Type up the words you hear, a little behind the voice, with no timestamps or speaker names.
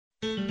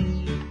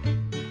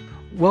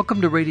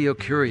Welcome to Radio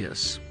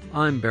Curious.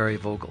 I'm Barry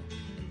Vogel.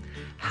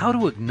 How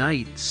to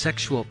ignite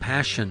sexual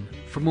passion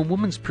from a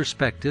woman's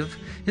perspective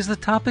is the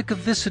topic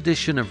of this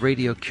edition of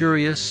Radio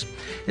Curious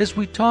as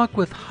we talk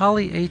with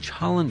Holly H.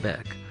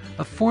 Hollenbeck,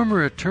 a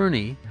former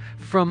attorney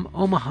from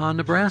Omaha,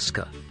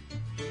 Nebraska.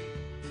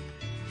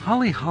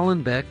 Holly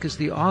Hollenbeck is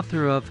the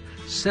author of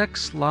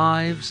Sex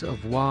Lives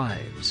of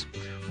Wives,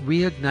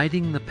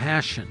 Reigniting the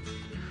Passion,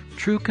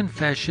 True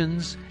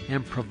Confessions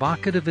and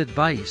Provocative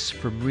Advice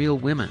from Real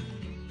Women.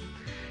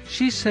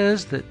 She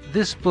says that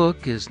this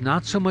book is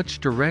not so much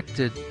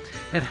directed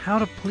at how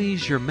to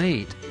please your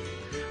mate,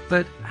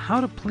 but how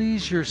to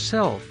please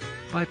yourself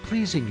by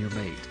pleasing your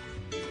mate.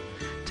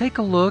 Take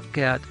a look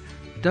at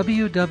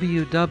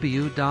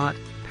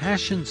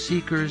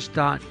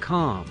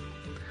www.passionseekers.com,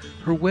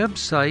 her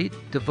website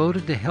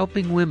devoted to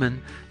helping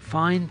women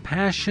find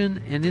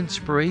passion and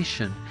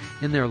inspiration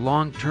in their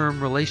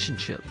long-term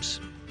relationships.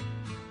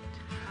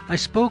 I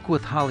spoke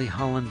with Holly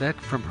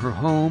Hollenbeck from her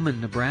home in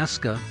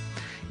Nebraska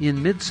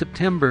in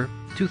mid-September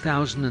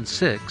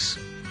 2006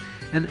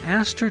 and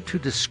asked her to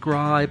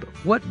describe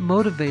what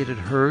motivated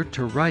her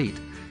to write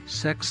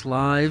Sex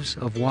Lives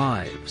of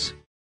Wives.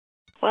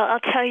 Well,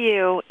 I'll tell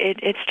you,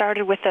 it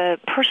started with a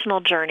personal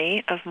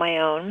journey of my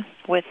own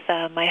with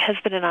my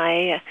husband and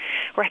I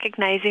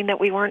recognizing that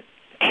we weren't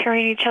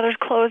tearing each other's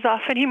clothes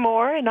off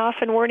anymore and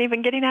often weren't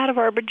even getting out of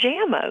our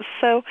pajamas.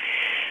 So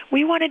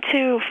we wanted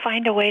to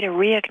find a way to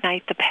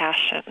reignite the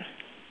passion.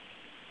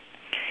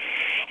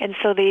 And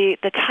so the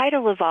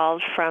title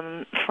evolved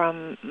from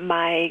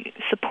my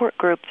support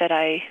group that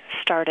I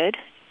started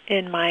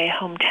in my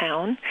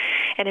hometown,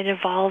 and it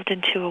evolved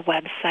into a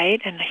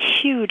website and a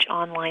huge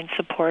online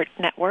support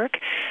network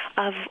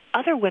of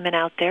other women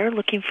out there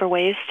looking for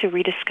ways to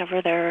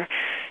rediscover their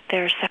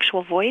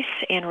sexual voice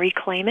and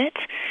reclaim it.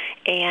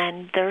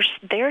 And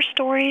their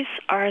stories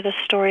are the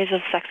stories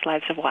of Sex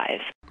Lives of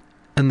Wives.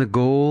 And the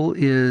goal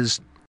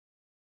is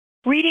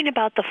reading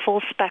about the full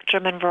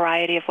spectrum and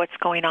variety of what's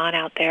going on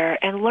out there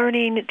and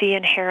learning the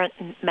inherent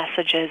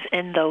messages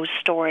in those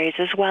stories,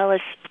 as well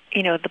as,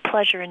 the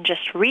pleasure in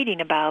just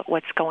reading about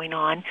what's going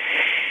on,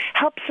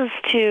 helps us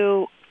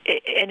to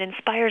and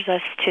inspires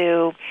us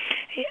to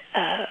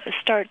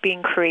start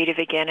being creative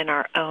again in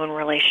our own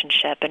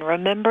relationship and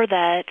remember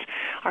that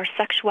our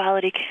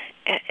sexuality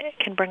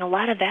can bring a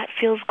lot of that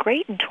feels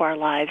great into our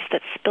lives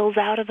that spills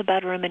out of the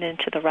bedroom and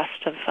into the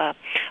rest of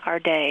our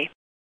day.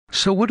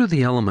 So what are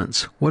the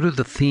elements? What are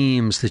the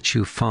themes that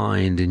you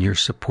find in your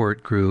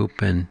support group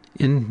and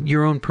in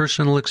your own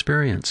personal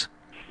experience?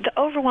 The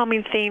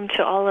overwhelming theme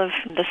to all of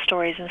the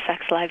stories in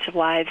Sex Lives of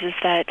Wives is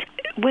that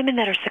women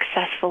that are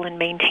successful in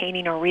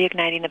maintaining or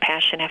reigniting the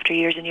passion after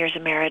years and years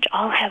of marriage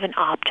all have an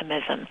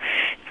optimism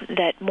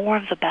that more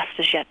of the best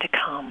is yet to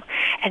come.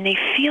 And they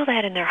feel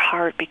that in their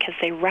heart because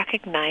they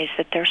recognize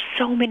that there's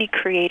so many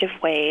creative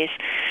ways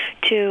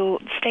to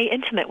stay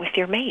intimate with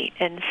your mate.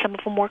 And some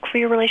of them work for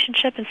your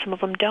relationship and some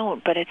of them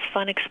don't. But it's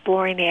fun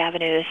exploring the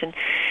avenues and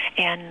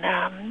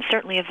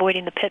certainly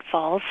avoiding the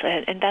pitfalls.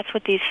 And that's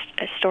what these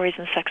stories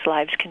in Sex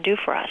Lives can do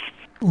for us.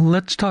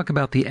 Let's talk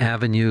about the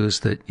avenues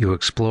that you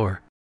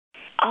explore.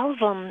 All of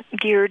them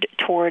geared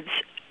towards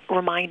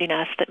reminding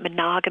us that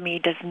monogamy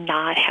does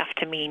not have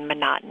to mean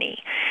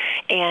monotony.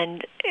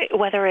 And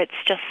whether it's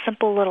just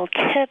simple little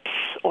tips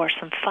or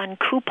some fun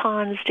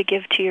coupons to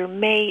give to your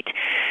mate,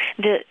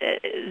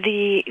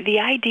 the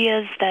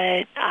ideas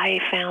that I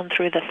found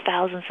through the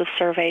thousands of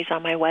surveys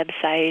on my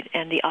website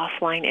and the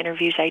offline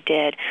interviews I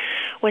did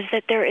was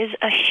that there is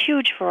a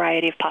huge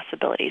variety of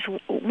possibilities.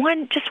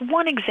 Just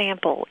one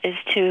example is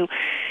to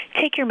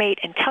take your mate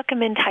and tuck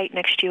him in tight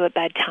next to you at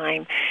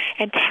bedtime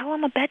and tell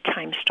him a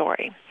bedtime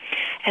story.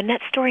 And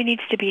that story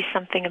needs to be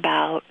something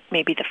about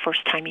maybe the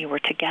first time you were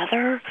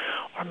together,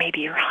 or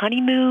maybe your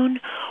honeymoon,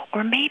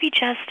 or maybe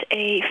just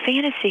a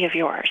fantasy of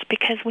yours.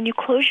 Because when you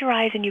close your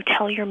eyes and you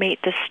tell your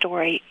mate this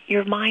story,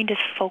 your mind is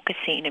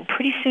focusing, and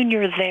pretty soon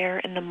you're there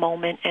in the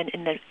moment and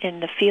in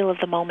the feel of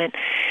the moment.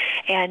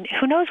 And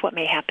who knows what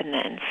may happen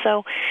then?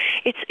 So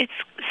it's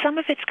some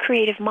of it's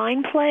creative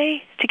mind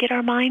play to get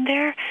our mind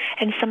there,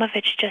 and some of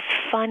it's just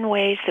fun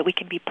ways that we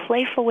can be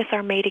playful with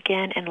our mate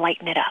again and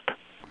lighten it up.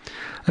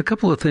 A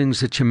couple of things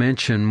that you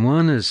mentioned.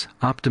 One is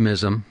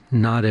optimism.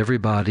 Not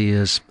everybody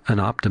is an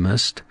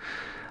optimist.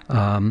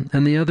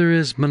 And the other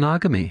is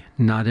monogamy.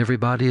 Not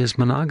everybody is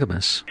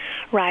monogamous.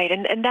 Right,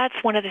 and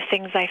that's one of the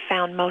things I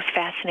found most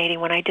fascinating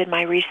when I did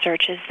my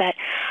research is that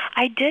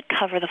I did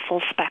cover the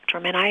full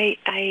spectrum, and I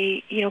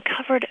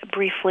covered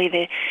briefly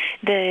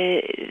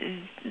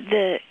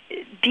the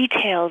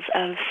details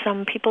of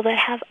some people that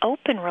have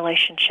open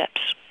relationships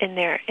in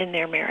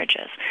their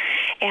marriages,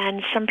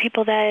 and some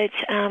people that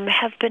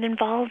have been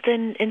involved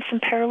in some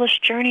perilous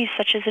journeys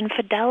such as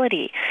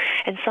infidelity,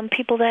 and some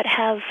people that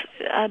have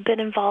been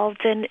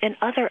involved in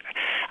other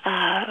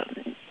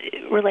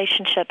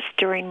relationships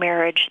during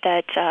marriage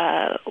that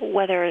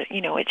whether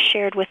it's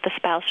shared with the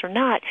spouse or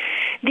not,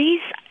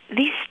 these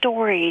these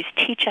stories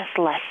teach us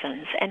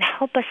lessons and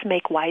help us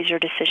make wiser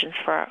decisions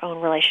for our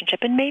own relationship.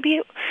 And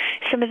maybe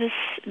some of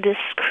this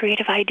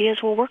creative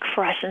ideas will work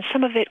for us, and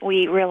some of it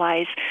we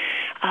realize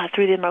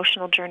through the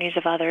emotional journeys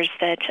of others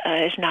that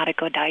is not a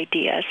good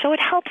idea. So it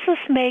helps us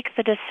make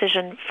the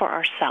decision for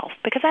ourselves,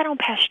 because I don't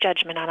pass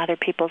judgment on other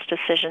people's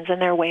decisions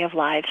and their way of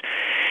life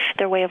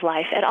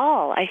at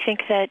all. I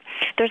think that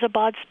there's a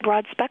broad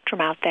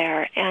spectrum out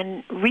there,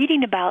 and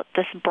reading about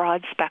this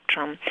broad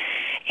spectrum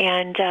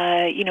and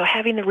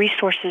having the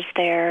resources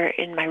there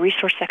in my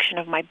resource section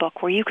of my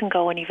book where you can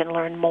go and even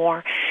learn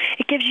more,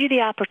 it gives you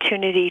the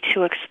opportunity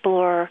to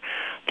explore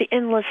the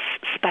endless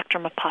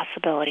spectrum of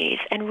possibilities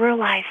and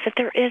realize that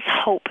there is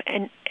hope,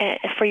 and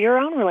for your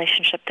own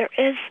relationship there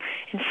is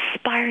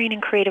inspiring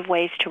and creative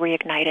ways to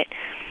reignite it.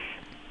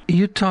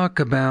 You talk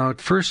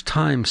about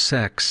first-time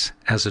sex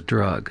as a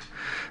drug,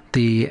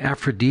 the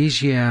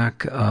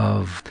aphrodisiac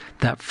of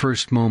that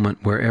first moment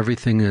where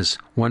everything is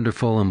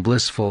wonderful and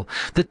blissful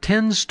that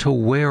tends to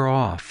wear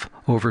off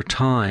over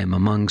time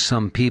among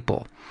some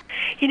people.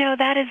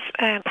 That is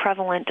a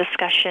prevalent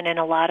discussion in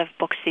a lot of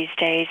books these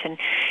days,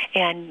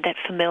 and that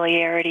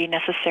familiarity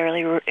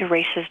necessarily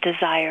erases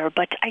desire.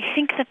 But I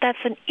think that that's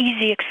an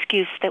easy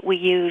excuse that we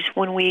use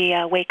when we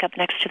wake up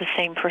next to the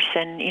same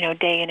person,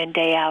 day in and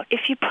day out.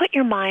 If you put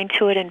your mind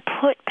to it and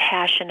put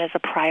passion as a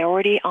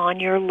priority on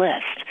your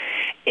list,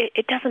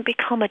 it doesn't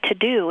become a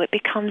to-do. It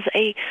becomes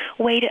a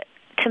way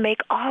to make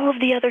all of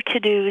the other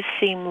to-dos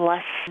seem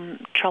less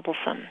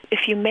troublesome.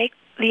 If you make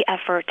the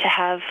effort to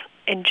have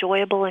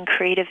enjoyable and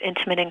creative,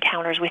 intimate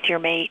encounters with your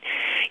mate,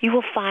 you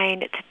will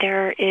find that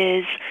there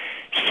is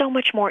so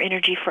much more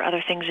energy for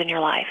other things in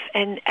your life.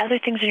 And other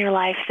things in your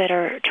life that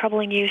are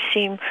troubling you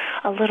seem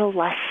a little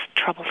less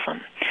troublesome.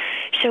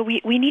 So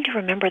we need to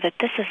remember that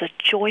this is a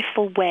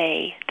joyful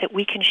way that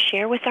we can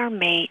share with our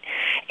mate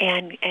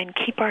and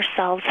keep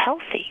ourselves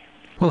healthy.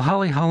 Well,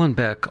 Holly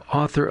Hollenbeck,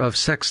 author of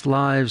Sex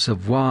Lives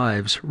of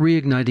Wives,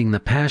 Reigniting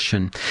the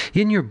Passion,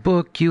 in your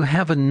book you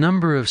have a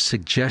number of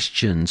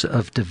suggestions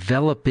of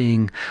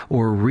developing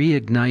or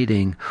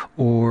reigniting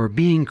or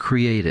being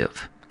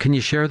creative. Can you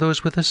share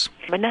those with us?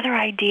 Another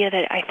idea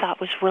that I thought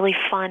was really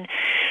fun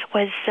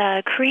was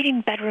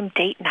creating bedroom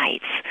date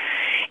nights.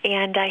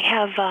 And I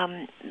have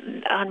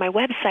on my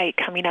website,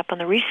 coming up on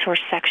the resource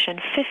section,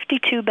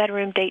 52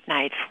 bedroom date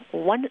nights,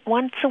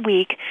 once a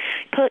week.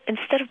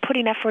 Instead of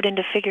putting effort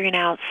into figuring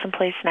out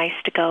someplace nice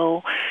to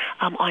go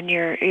on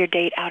your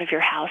date out of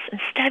your house,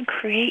 instead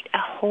create a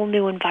whole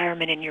new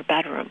environment in your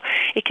bedroom.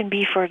 It can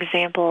be, for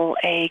example,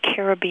 a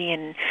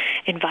Caribbean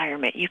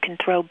environment. You can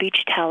throw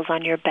beach towels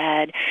on your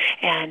bed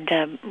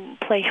and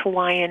play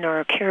Hawaiian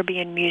or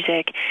Caribbean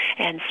music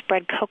and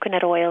spread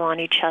coconut oil on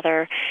each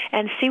other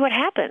and see what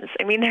happens.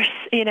 I mean, there's,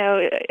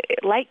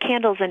 light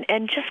candles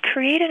and just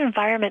create an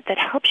environment that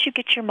helps you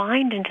get your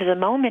mind into the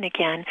moment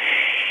again.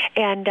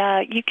 And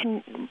you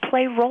can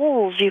play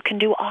roles. You can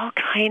do all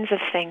kinds of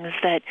things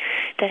that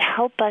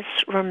help us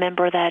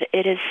remember that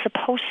it is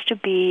supposed to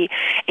be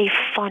a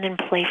fun and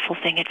playful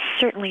thing. It's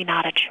certainly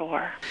not a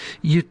chore.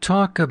 You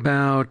talk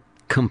about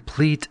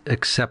complete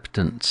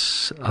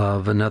acceptance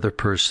of another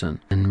person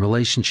in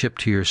relationship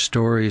to your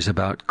stories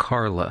about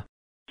Carla.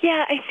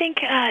 Yeah, I think,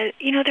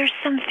 there's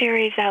some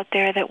theories out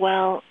there that,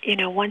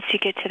 once you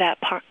get to that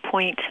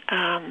point,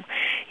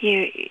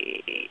 you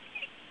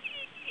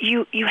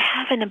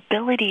have an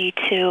ability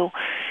to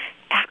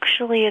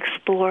actually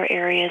explore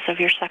areas of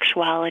your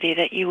sexuality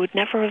that you would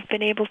never have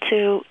been able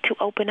to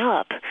open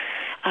up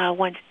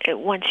once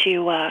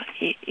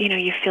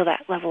you feel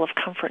that level of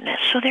comfortness.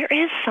 So there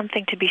is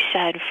something to be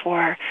said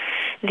for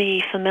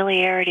the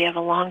familiarity of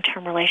a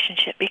long-term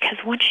relationship, because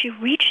once you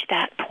reach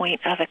that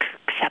point of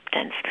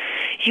acceptance,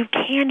 you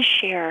can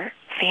share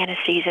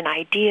fantasies and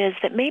ideas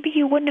that maybe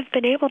you wouldn't have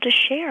been able to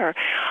share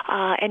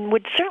and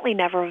would certainly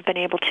never have been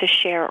able to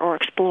share or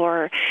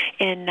explore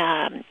in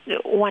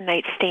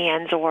one-night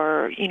stands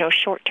or,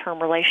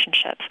 short-term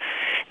relationships.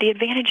 The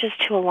advantages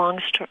to a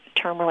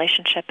long-term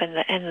relationship and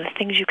the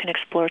things you can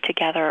explore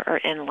together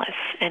are endless.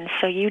 And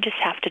so you just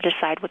have to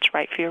decide what's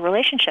right for your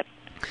relationship.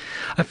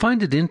 I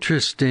find it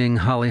interesting,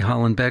 Holly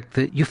Hollenbeck,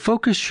 that you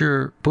focus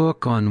your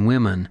book on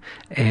women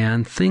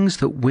and things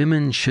that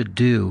women should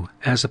do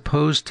as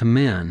opposed to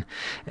men.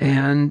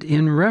 And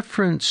in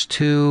reference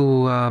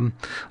to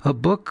a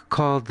book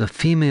called The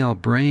Female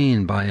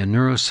Brain by a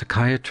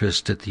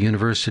neuropsychiatrist at the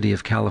University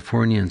of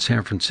California in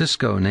San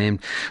Francisco named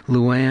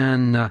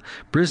Luann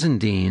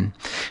Brizendine,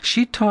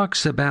 she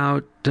talks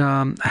about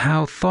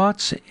how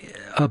thoughts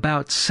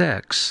about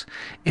sex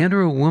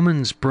enter a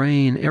woman's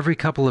brain every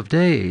couple of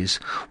days,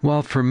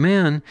 while for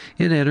men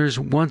it enters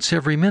once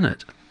every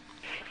minute.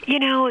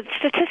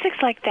 Statistics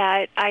like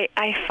that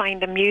I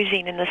find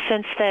amusing in the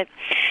sense that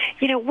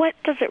What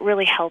does it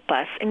really help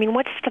us? I mean,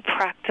 what's the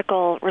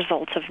practical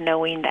results of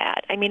knowing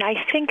that? I mean, I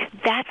think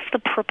that's the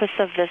purpose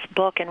of this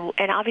book,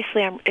 and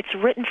obviously it's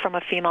written from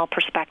a female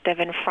perspective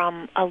and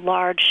from a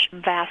large,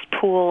 vast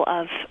pool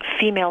of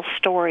female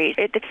stories.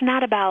 It's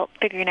not about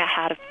figuring out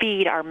how to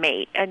feed our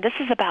mate, and this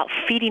is about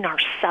feeding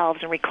ourselves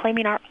and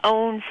reclaiming our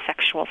own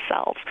sexual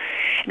selves.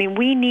 I mean,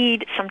 we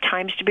need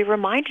sometimes to be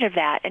reminded of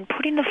that and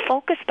putting the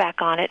focus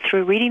back on it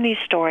through reading these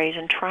stories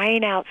and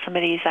trying out some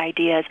of these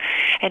ideas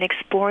and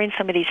exploring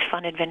some of these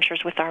fun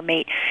adventures with our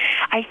mate,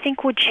 I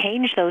think would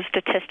change those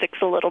statistics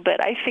a little bit.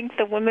 I think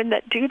the women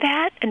that do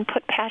that and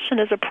put passion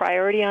as a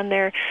priority on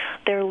their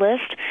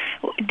list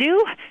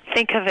do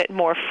think of it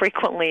more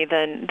frequently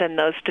than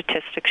those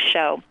statistics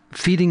show.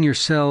 Feeding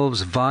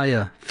yourselves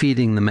via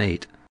feeding the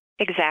mate.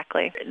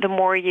 Exactly. The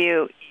more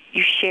you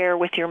share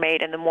with your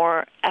mate and the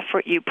more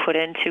effort you put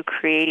into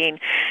creating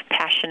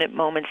passionate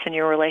moments in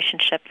your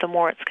relationship, the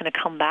more it's going to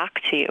come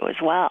back to you as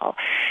well.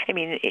 I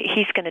mean,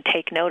 he's going to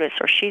take notice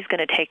or she's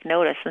going to take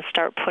notice and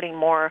start putting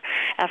more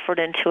effort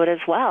into it as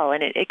well.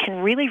 And it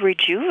can really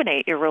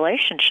rejuvenate your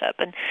relationship.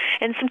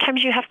 And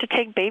sometimes you have to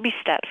take baby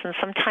steps, and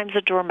sometimes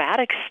a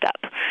dramatic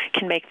step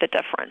can make the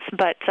difference.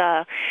 But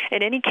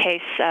in any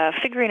case,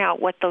 figuring out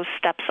what those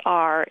steps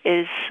are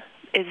is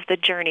the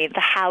journey,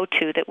 the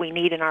how-to that we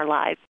need in our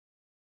lives.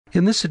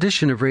 In this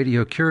edition of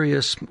Radio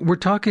Curious, we're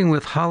talking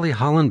with Holly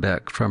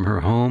Hollenbeck from her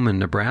home in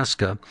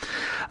Nebraska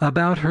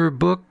about her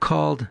book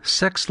called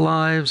Sex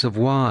Lives of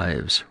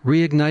Wives,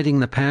 Reigniting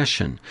the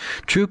Passion,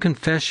 True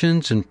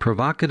Confessions and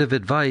Provocative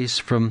Advice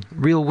from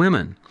Real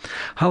Women.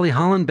 Holly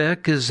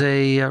Hollenbeck is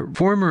a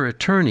former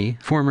attorney,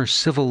 former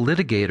civil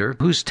litigator,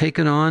 who's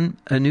taken on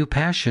a new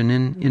passion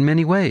in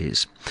many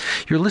ways.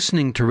 You're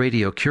listening to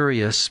Radio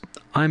Curious.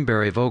 I'm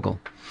Barry Vogel.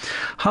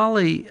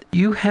 Holly,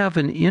 you have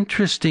an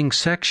interesting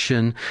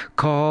section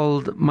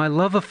called My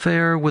Love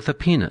Affair with a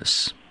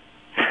Penis,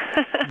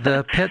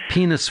 the pet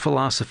penis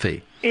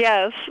philosophy.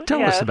 Yes.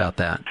 Tell us about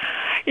that.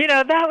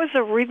 That was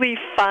a really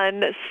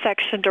fun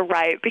section to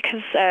write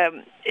because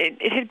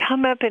it had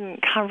come up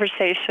in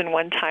conversation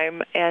one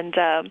time, and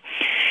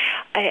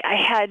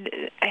I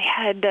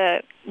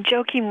had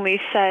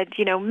jokingly said,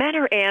 men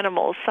are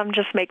animals, some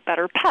just make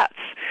better pets.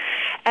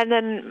 And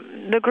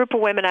then the group of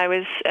women I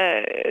was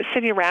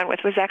sitting around with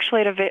was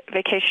actually at a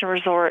vacation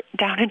resort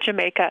down in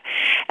Jamaica,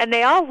 and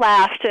they all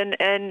laughed,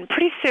 and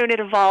pretty soon it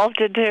evolved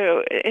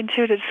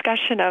into a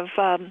discussion of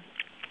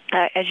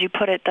as you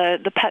put it,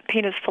 the pet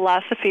penis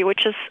philosophy,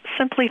 which is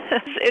simply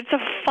this. It's a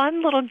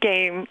fun little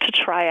game to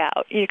try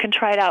out. You can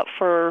try it out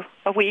for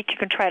a week. You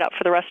can try it out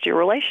for the rest of your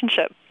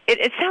relationship.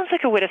 It sounds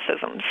like a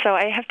witticism, so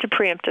I have to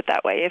preempt it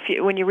that way.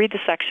 When you read the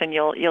section,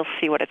 you'll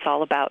see what it's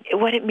all about.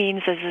 What it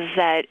means is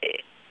that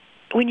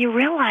when you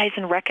realize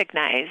and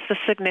recognize the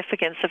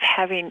significance of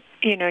having,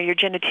 your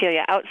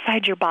genitalia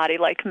outside your body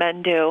like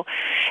men do,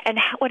 and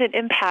what an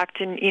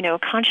impact in,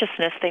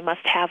 consciousness they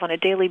must have on a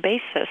daily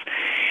basis,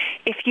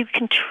 if you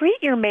can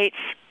treat your mate's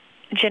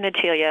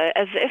genitalia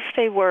as if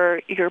they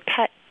were your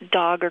pet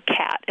dog or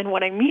cat, and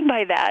what I mean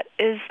by that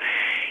is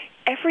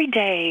every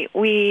day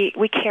we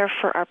care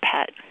for our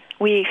pet.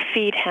 We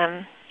feed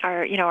him,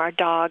 our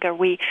dog, or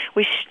we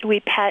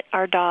pet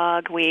our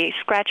dog, we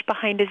scratch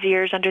behind his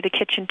ears under the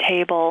kitchen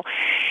table.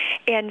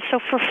 And so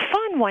for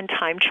fun one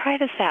time, try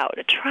this out.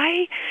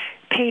 Try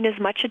paying as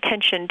much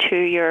attention to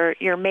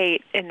your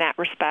mate in that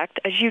respect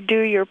as you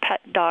do your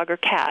pet dog or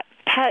cat.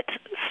 Pet,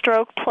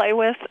 stroke, play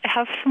with,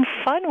 have some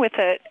fun with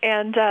it,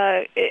 and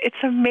it's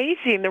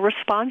amazing the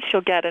response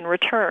you'll get in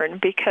return,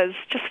 because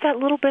just that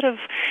little bit of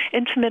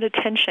intimate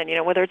attention,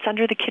 whether it's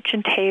under the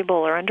kitchen table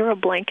or under a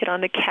blanket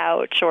on the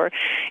couch or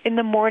in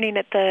the morning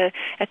at the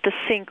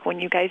sink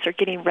when you guys are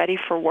getting ready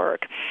for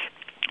work,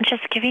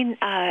 just giving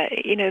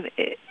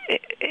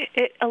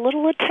it a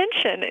little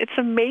attention. It's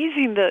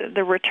amazing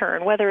the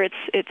return, whether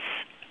it's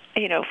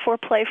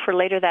foreplay for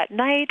later that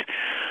night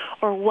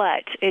or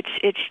what.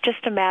 It's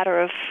just a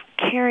matter of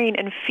caring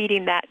and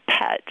feeding that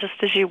pet just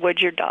as you would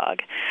your dog.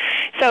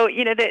 So,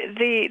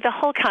 the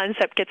whole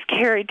concept gets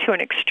carried to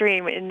an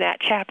extreme in that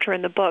chapter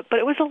in the book, but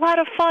it was a lot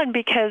of fun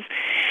because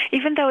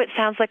even though it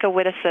sounds like a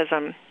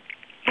witticism,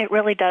 it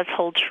really does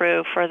hold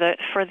true for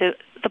the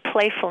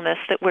playfulness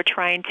that we're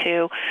trying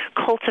to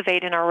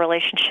cultivate in our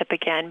relationship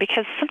again,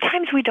 because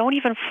sometimes we don't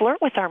even flirt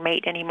with our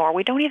mate anymore.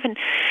 We don't even,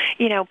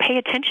 pay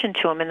attention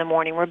to him in the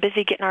morning. We're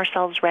busy getting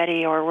ourselves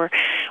ready, or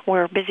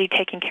we're busy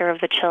taking care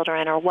of the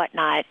children or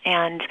whatnot.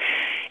 And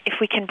if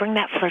we can bring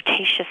that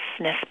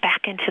flirtatiousness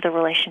back into the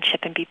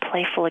relationship and be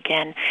playful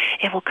again,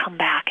 it will come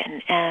back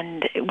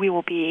and we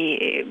will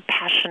be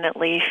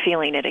passionately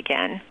feeling it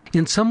again.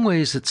 In some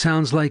ways, it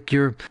sounds like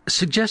you're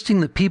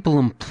suggesting that people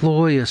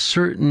employ a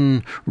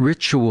certain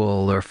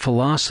ritual or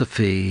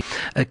philosophy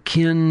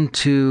akin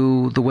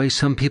to the way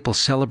some people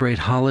celebrate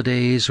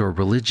holidays or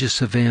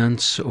religious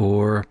events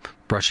or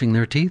brushing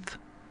their teeth?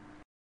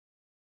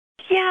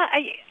 Yeah,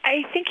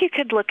 I think you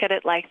could look at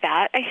it like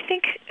that. I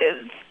think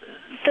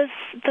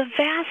the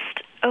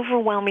vast,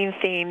 overwhelming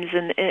themes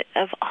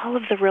of all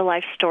of the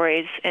real-life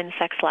stories in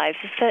sex lives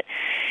is that,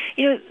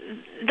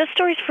 the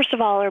stories, first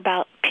of all, are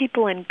about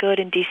people in good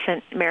and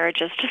decent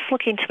marriages just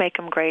looking to make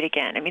them great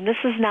again. I mean, this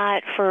is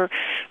not for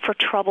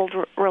troubled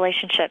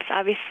relationships.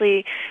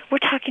 Obviously, we're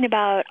talking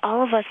about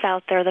all of us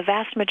out there, the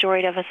vast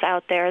majority of us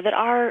out there, that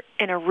are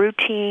in a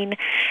routine,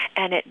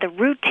 and the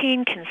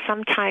routine can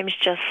sometimes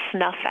just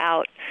snuff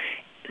out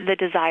the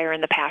desire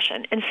and the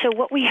passion. And so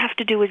what we have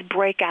to do is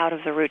break out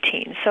of the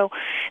routine. So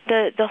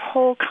the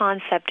whole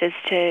concept is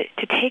to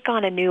take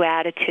on a new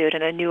attitude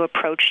and a new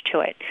approach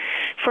to it.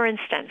 For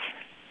instance,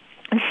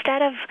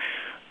 instead of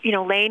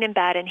laying in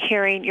bed and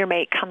hearing your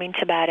mate coming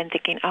to bed and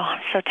thinking, oh,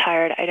 I'm so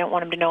tired, I don't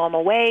want him to know I'm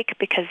awake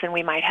because then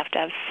we might have to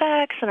have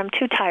sex and I'm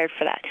too tired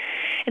for that.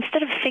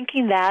 Instead of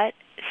thinking that,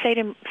 say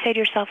to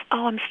yourself,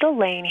 oh, I'm still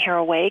laying here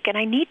awake and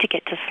I need to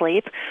get to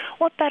sleep.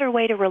 What better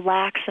way to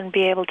relax and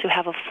be able to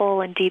have a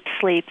full and deep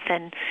sleep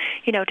than,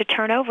 to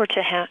turn over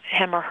to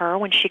him or her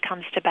when she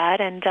comes to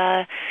bed and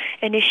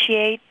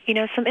initiate,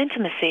 some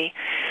intimacy.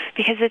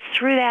 Because it's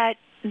through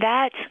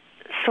that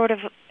sort of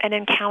an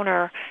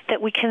encounter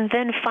that we can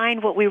then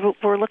find what we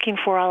were looking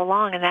for all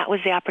along, and that was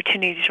the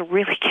opportunity to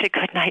really get a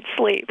good night's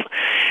sleep.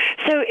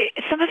 So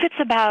some of it's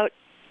about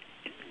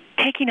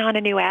taking on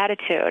a new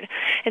attitude,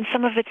 and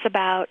some of it's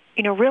about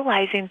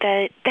realizing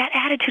that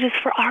attitude is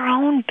for our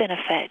own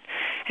benefit.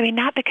 I mean,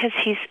 not because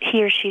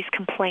he or she's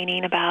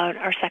complaining about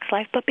our sex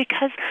life, but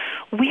because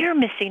we're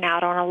missing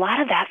out on a lot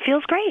of that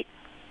feels great.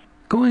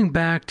 Going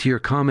back to your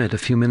comment a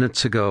few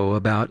minutes ago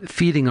about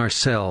feeding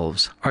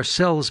ourselves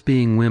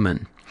being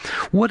women,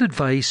 what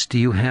advice do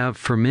you have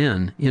for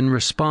men in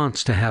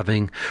response to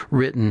having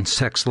written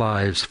Sex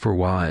Lives for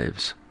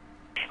Wives?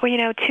 Well,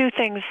 two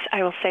things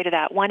I will say to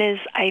that. One is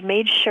I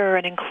made sure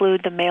and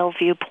include the male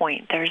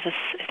viewpoint. There's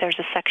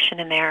a section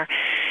in there,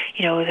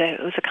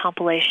 it was a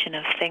compilation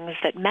of things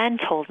that men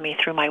told me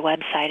through my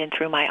website and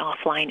through my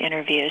offline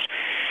interviews.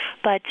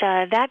 But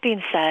that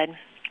being said,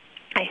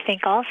 I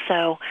think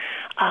also,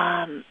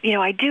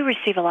 I do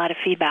receive a lot of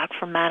feedback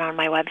from men on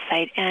my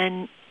website,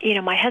 and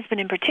my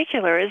husband in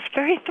particular is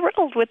very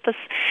thrilled with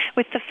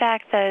the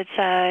fact that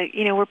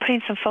we're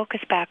putting some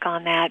focus back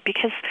on that,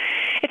 because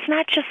it's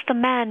not just the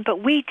men,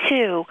 but we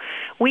too.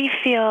 We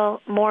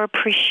feel more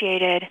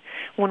appreciated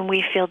when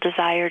we feel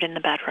desired in the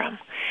bedroom,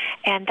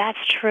 and that's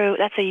true.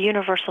 That's a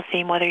universal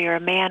theme, whether you're a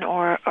man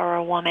or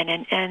a woman.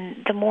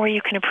 And the more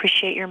you can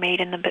appreciate your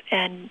mate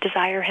and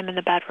desire him in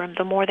the bedroom,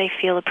 the more they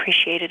feel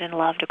appreciated and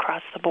loved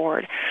across the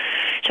board.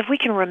 So if we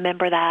can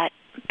remember that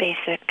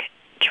basic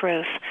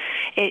truth,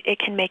 it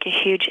can make a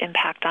huge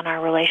impact on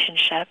our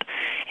relationship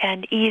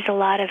and ease a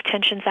lot of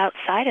tensions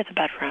outside of the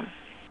bedroom.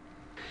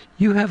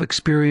 You have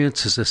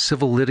experience as a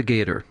civil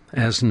litigator,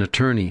 as an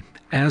attorney,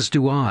 as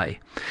do I.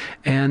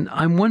 And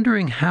I'm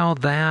wondering how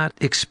that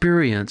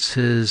experience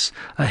has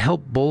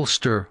helped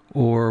bolster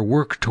or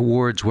work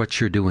towards what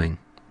you're doing,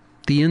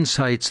 the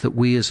insights that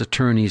we as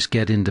attorneys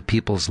get into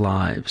people's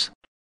lives.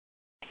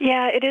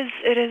 Yeah, it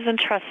is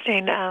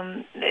interesting.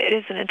 It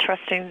is an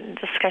interesting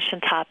discussion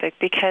topic,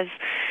 because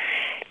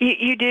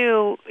you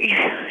do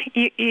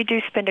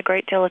spend a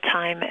great deal of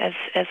time as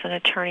an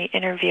attorney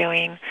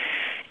interviewing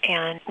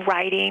and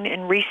writing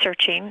and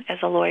researching as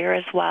a lawyer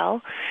as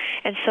well.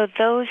 And so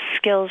those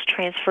skills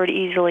transferred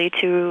easily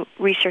to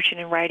researching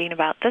and writing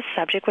about this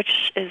subject,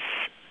 which is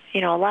a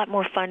lot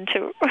more fun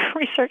to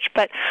research.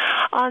 But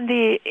on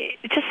the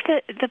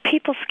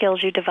people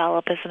skills you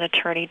develop as an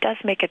attorney does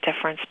make a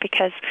difference,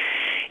 because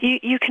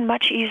you can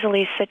much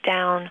easily sit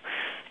down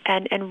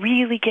and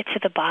really get to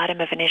the bottom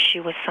of an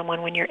issue with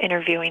someone when you're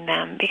interviewing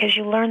them, because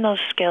you learn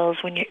those skills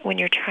when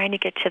you're trying to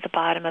get to the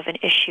bottom of an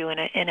issue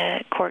in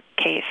a court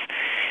case,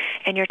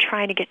 and you're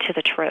trying to get to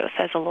the truth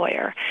as a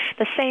lawyer.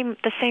 The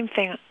same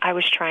thing I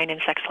was trying in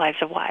Sex Lives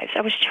of Wives.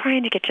 I was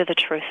trying to get to the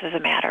truth of the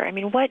matter. I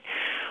mean, what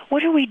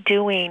are we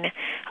doing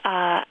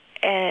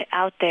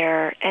out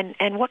there,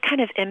 and what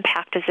kind of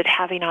impact is it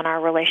having on our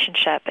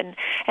relationship,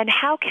 and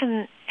how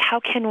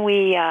can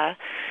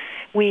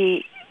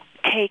we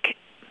take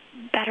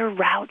better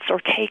routes or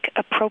take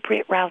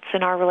appropriate routes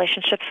in our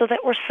relationship so that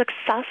we're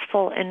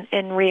successful in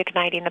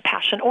reigniting the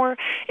passion, or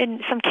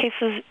in some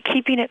cases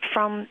keeping it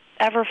from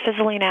ever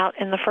fizzling out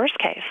in the first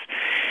case,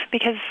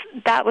 because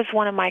that was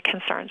one of my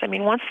concerns. I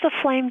mean, once the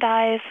flame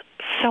dies,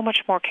 so much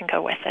more can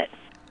go with it.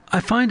 I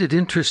find it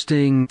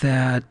interesting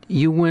that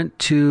you went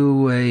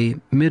to a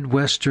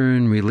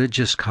Midwestern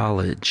religious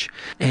college,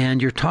 and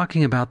you're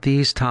talking about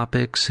these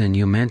topics, and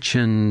you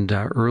mentioned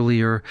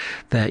earlier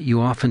that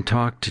you often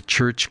talk to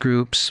church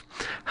groups.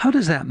 How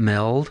does that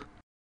meld?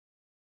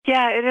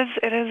 Yeah, it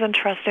is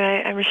interesting,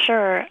 I'm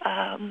sure.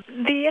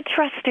 The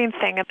interesting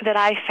thing that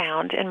I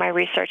found in my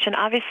research, and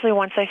obviously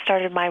once I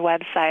started my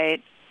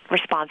website,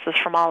 responses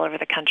from all over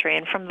the country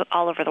and from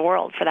all over the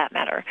world, for that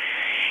matter.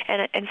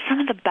 And some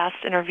of the best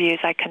interviews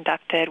I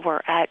conducted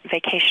were at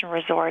vacation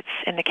resorts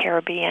in the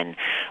Caribbean,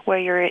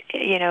 where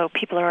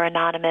people are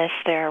anonymous,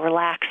 they're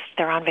relaxed,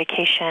 they're on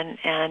vacation,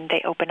 and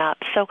they open up.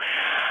 So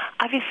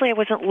obviously I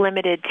wasn't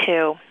limited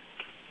to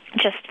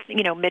just,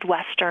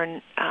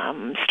 Midwestern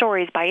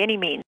stories by any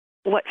means.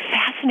 What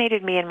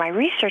fascinated me in my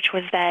research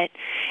was that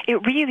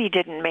it really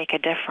didn't make a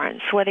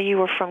difference, whether you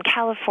were from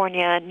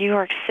California, New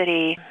York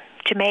City,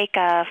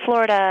 Jamaica,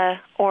 Florida,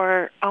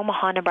 or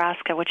Omaha,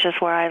 Nebraska, which is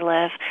where I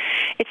live,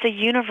 it's a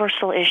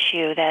universal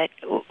issue that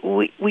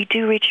we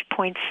do reach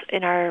points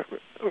in our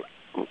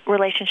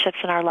relationships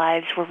in our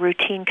lives where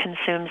routine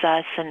consumes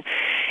us,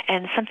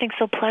 and something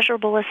so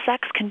pleasurable as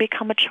sex can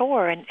become a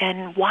chore,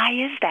 and why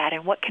is that,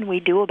 and what can we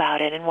do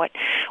about it, and what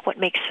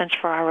makes sense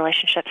for our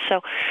relationships.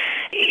 So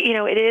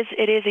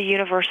it is a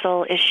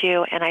universal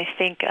issue, and I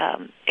think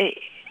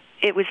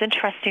it was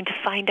interesting to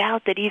find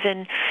out that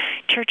even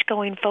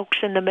church-going folks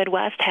in the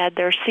Midwest had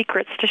their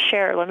secrets to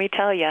share, let me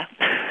tell you.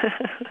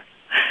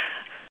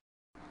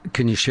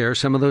 Can you share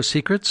some of those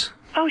secrets?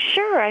 Oh,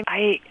 sure.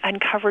 I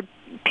uncovered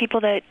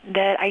people that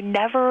I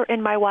never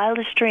in my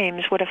wildest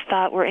dreams would have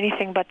thought were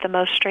anything but the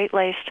most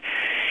straight-laced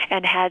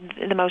and had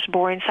the most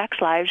boring sex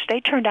lives.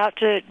 They turned out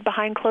to,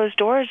 behind closed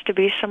doors, to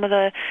be some of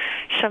the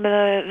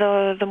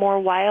more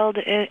wild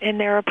in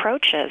their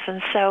approaches.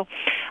 And so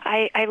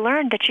I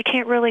learned that you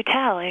can't really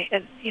tell.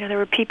 There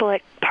were people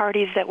at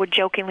parties that would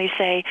jokingly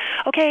say,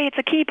 "Okay, it's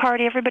a key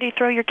party. Everybody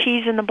throw your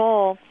keys in the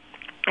bowl."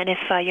 And if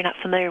you're not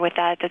familiar with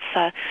that,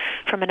 that's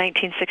from a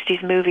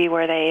 1960s movie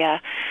where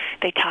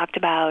they talked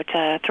about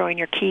throwing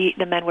your key.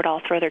 The men would all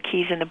throw their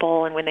keys in the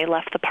bowl, and when they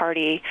left the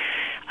party,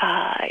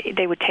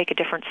 they would take a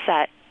different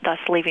set, thus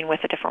leaving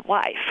with a different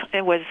wife.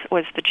 It was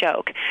the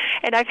joke.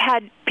 And I've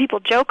had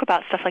people joke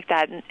about stuff like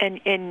that,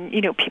 and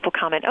people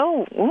comment,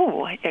 "Oh,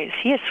 ooh, is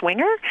he a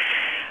swinger?"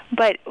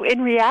 But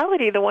in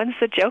reality, the ones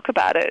that joke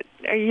about it,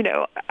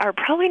 are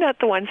probably not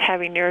the ones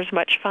having near as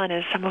much fun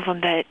as some of them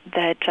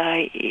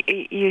that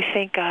you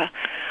think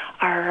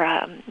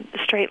are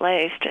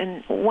straight-laced.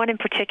 And one in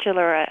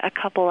particular, a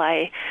couple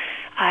I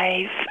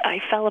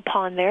fell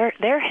upon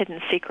their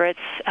hidden secrets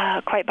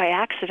quite by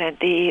accident.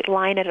 The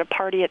line at a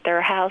party at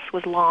their house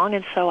was long,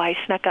 and so I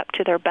snuck up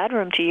to their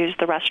bedroom to use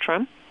the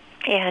restroom.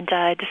 And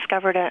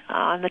discovered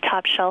on the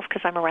top shelf,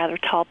 because I'm a rather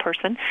tall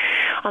person,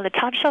 on the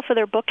top shelf of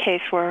their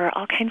bookcase were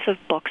all kinds of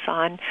books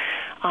on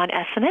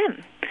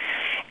S&M.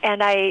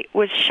 And I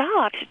was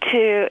shocked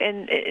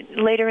and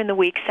later in the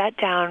week sat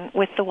down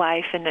with the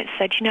wife and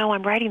said,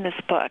 I'm writing this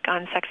book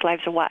on sex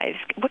lives of wives.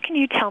 What can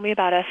you tell me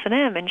about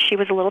S&M? And she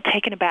was a little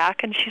taken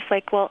aback, and she's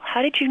like, well,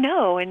 how did you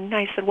know? And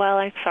I said, well,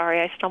 I'm sorry,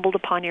 I stumbled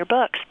upon your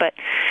books, but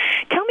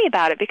tell me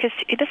about it, because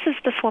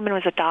this woman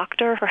was a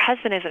doctor. Her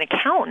husband is an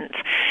accountant,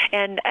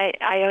 and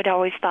I had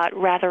always thought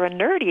rather a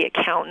nerdy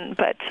accountant,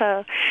 but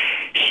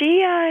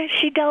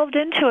she delved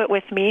into it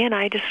with me, and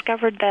I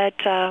discovered that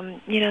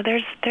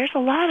there's a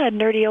lot of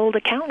nerdy old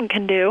accountant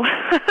can do.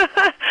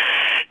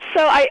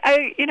 So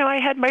I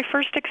had my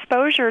first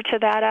exposure to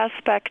that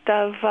aspect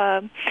of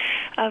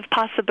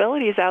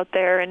possibilities out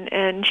there,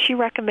 and she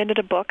recommended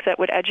a book that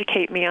would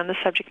educate me on the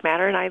subject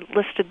matter, and I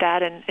listed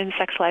that in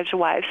Sex Lives of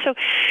Wives. So,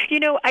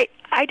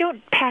 I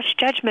don't pass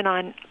judgment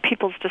on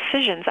people's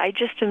decisions. I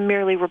just am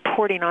merely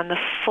reporting on the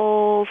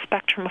full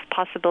spectrum of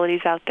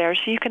possibilities out there,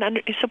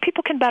 so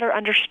people can better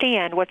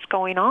understand what's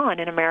going on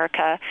in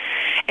America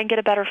and get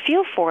a better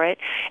feel for it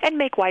and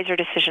make wiser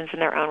decisions in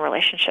their own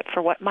relationship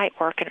for what might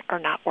work or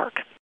not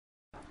work.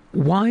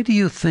 Why do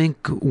you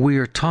think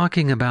we're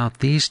talking about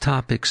these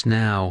topics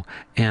now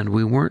and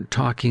we weren't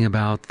talking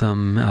about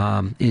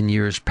them in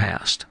years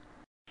past?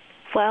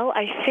 Well,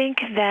 I think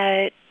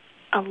that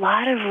a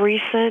lot of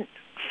recent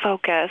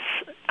focus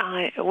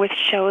with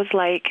shows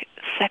like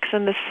Sex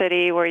and the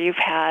City, where you've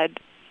had,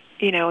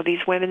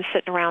 these women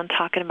sitting around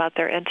talking about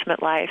their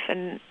intimate life,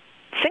 and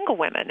single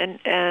women,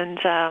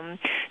 and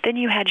then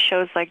you had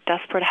shows like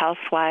Desperate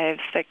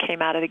Housewives that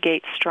came out of the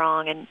gate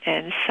strong,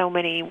 and so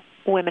many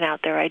women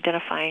out there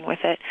identifying with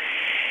it.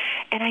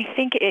 And I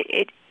think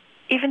it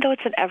even though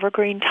it's an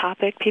evergreen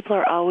topic, people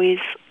are always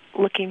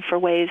looking for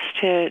ways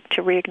to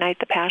reignite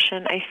the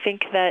passion. I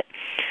think that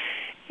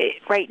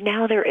right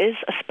now there is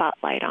a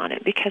spotlight on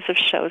it because of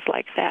shows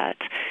like that.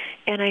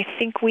 And I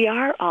think we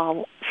are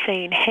all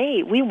saying,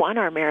 hey, we want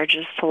our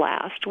marriages to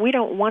last. We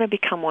don't want to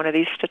become one of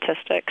these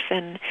statistics.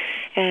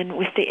 And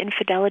with the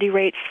infidelity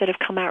rates that have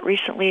come out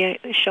recently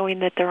showing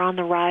that they're on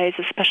the rise,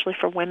 especially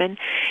for women,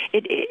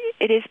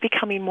 it is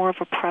becoming more of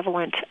a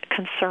prevalent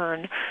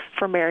concern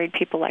for married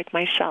people like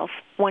myself,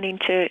 wanting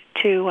to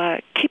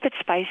keep it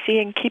spicy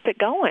and keep it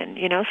going,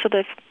 so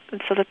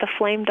that the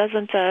flame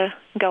doesn't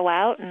go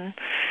out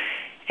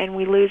and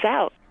we lose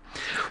out.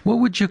 What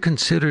would you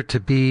consider to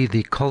be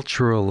the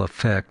cultural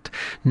effect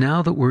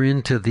now that we're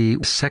into the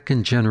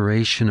second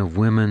generation of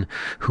women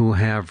who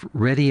have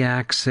ready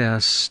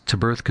access to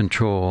birth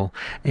control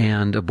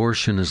and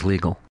abortion is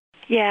legal?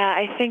 Yeah,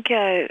 I think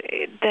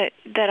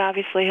that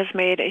obviously has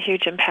made a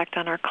huge impact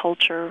on our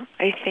culture.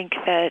 I think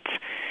that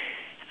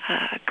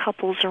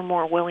couples are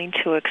more willing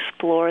to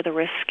explore the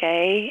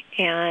risque,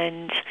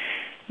 and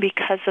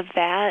because of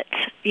that,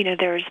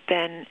 there's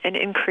been an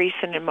increase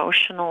in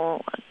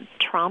emotional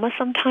trauma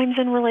sometimes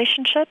in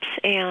relationships,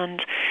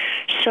 and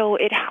so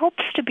it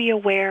helps to be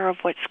aware of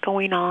what's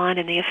going on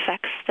and the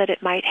effects that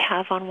it might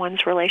have on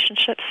one's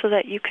relationship so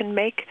that you can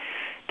make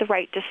the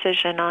right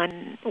decision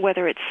on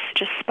whether it's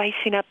just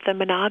spicing up the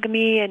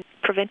monogamy and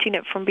preventing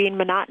it from being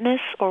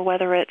monotonous, or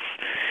whether it's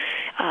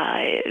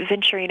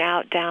venturing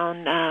out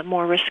down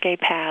more risque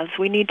paths.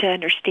 We need to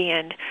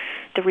understand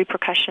the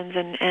repercussions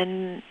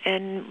and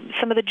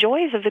some of the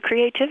joys of the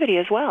creativity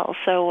as well.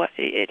 So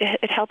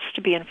it helps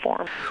to be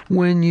informed.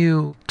 When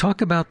you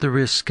talk about the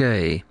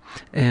risque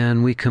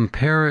and we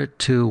compare it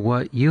to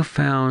what you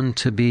found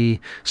to be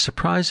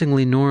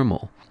surprisingly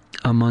normal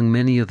among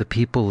many of the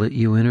people that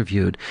you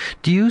interviewed,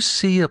 do you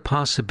see a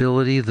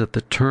possibility that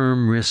the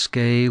term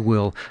risque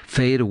will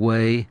fade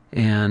away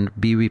and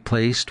be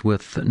replaced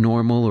with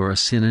normal or a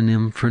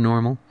synonym for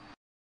normal?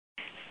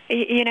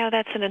 You know,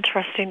 that's an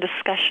interesting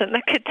discussion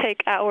that could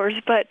take hours,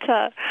 but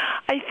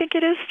I think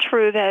it is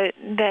true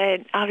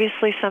that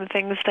obviously some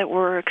things that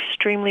were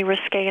extremely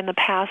risque in the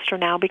past are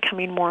now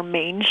becoming more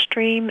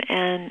mainstream.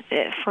 And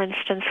for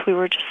instance, we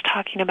were just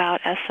talking about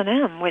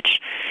S&M,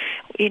 which,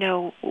 you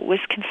know, was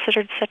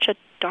considered such a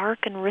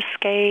dark and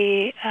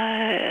risque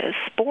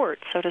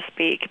sport, so to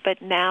speak,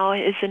 but now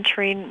is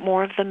entering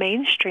more of the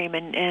mainstream,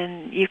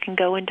 and you can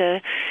go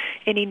into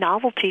any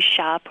novelty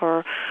shop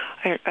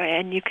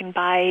and you can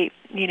buy,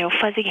 you know,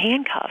 fuzzy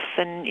handcuffs,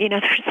 and, you know,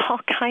 there's all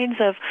kinds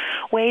of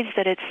ways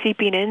that it's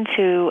seeping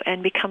into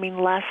and becoming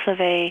less of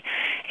a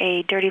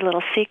dirty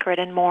little secret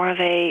and more of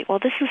a, well,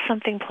 this is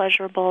something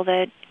pleasurable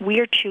that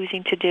we're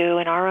choosing to do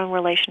in our own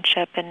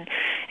relationship, and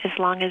as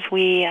long as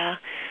we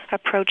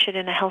approach it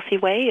in a healthy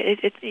way,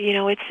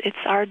 it's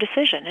our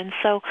decision. And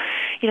so,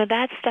 you know,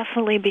 that's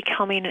definitely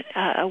becoming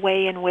a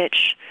way in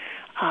which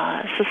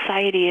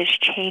society is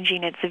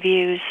changing its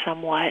views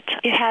somewhat.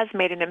 It has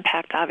made an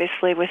impact,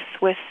 obviously, with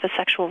the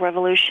sexual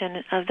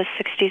revolution of the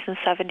 60s and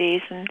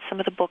 70s and some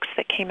of the books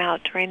that came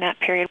out during that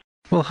period.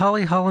 Well,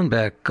 Holly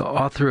Hollenbeck,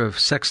 author of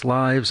Sex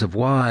Lives of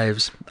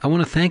Wives, I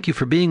want to thank you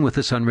for being with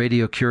us on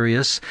Radio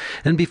Curious.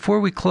 And before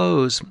we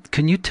close,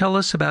 can you tell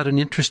us about an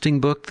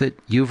interesting book that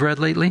you've read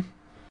lately?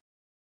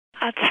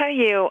 I'll tell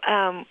you,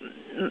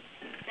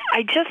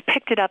 I just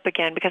picked it up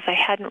again because I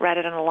hadn't read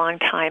it in a long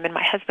time, and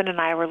my husband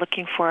and I were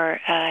looking for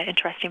an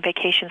interesting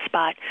vacation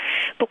spot.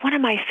 But one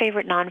of my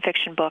favorite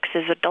nonfiction books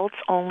is Adults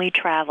Only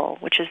Travel,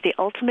 which is the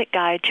ultimate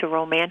guide to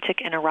romantic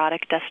and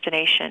erotic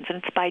destinations.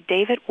 And it's by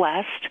David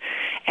West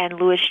and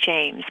Louis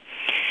James.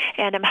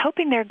 And I'm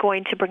hoping they're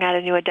going to bring out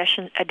a new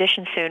edition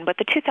soon, but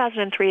the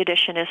 2003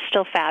 edition is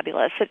still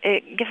fabulous.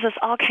 It gives us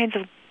all kinds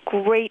of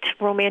great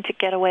romantic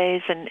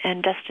getaways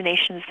and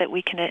destinations that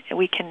we can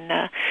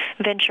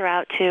venture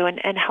out to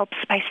and help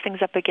spice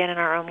things up again in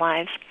our own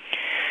lives.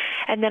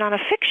 And then on a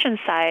fiction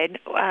side,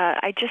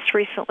 I just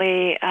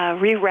recently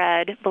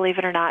reread, believe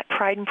it or not,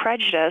 Pride and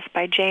Prejudice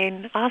by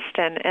Jane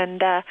Austen,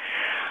 and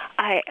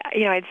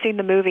I'd seen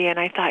the movie and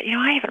I thought,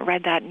 I haven't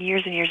read that in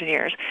years and years and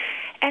years.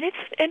 And it's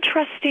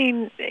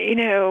interesting,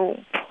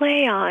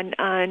 play on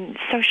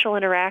social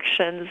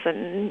interactions,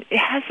 and it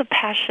has a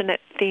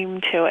passionate theme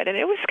to it. And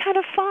it was kind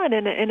of fun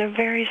in a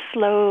very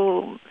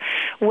slow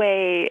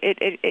way.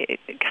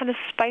 It kind of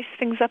spiced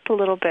things up a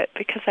little bit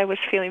because I was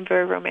feeling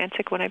very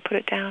romantic when I put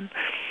it down.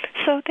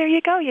 So there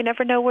you go. You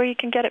never know where you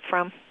can get it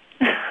from.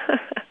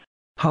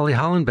 Holly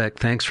Hollenbeck,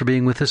 thanks for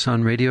being with us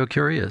on Radio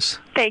Curious.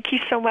 Thank you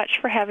so much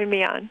for having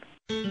me on.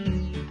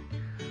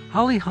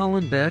 Holly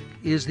Hollenbeck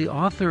is the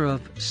author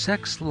of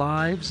Sex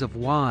Lives of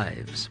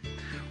Wives,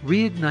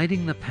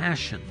 Reigniting the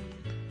Passion,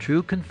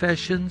 True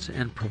Confessions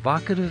and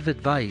Provocative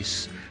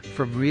Advice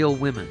from Real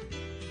Women.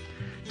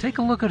 Take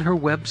a look at her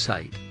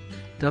website,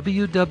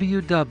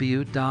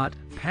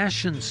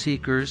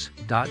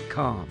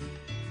 www.passionseekers.com.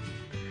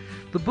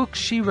 The books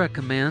she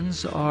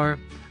recommends are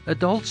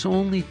Adults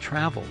Only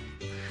Travel,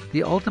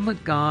 The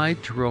Ultimate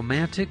Guide to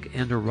Romantic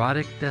and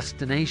Erotic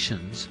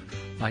Destinations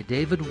by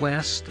David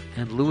West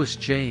and Louis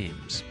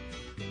James.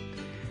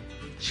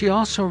 She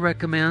also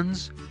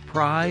recommends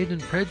Pride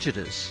and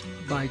Prejudice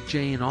by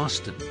Jane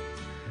Austen.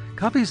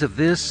 Copies of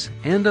this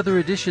and other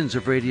editions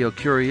of Radio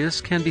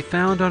Curious can be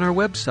found on our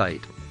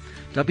website,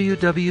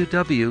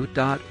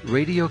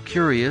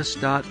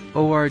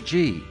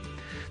 www.radiocurious.org.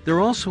 They're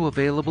also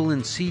available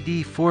in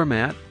CD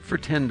format for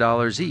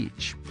 $10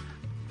 each.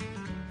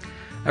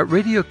 At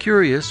Radio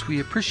Curious, we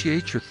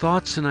appreciate your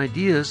thoughts and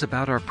ideas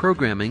about our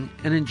programming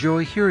and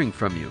enjoy hearing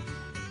from you.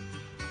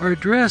 Our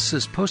address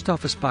is Post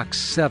Office Box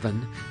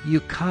 7,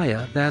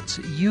 Ukiah, that's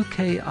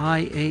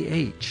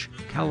UKIAH,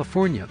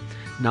 California,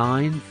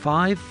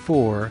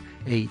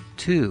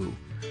 95482.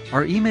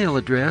 Our email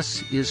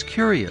address is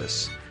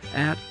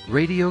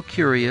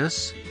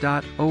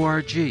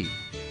curious@radiocurious.org,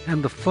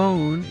 and the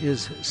phone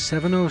is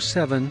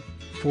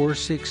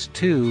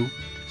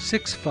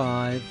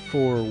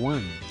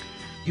 707-462-6541.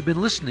 You've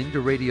been listening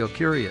to Radio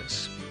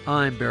Curious.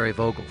 I'm Barry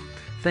Vogel.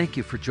 Thank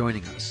you for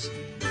joining us.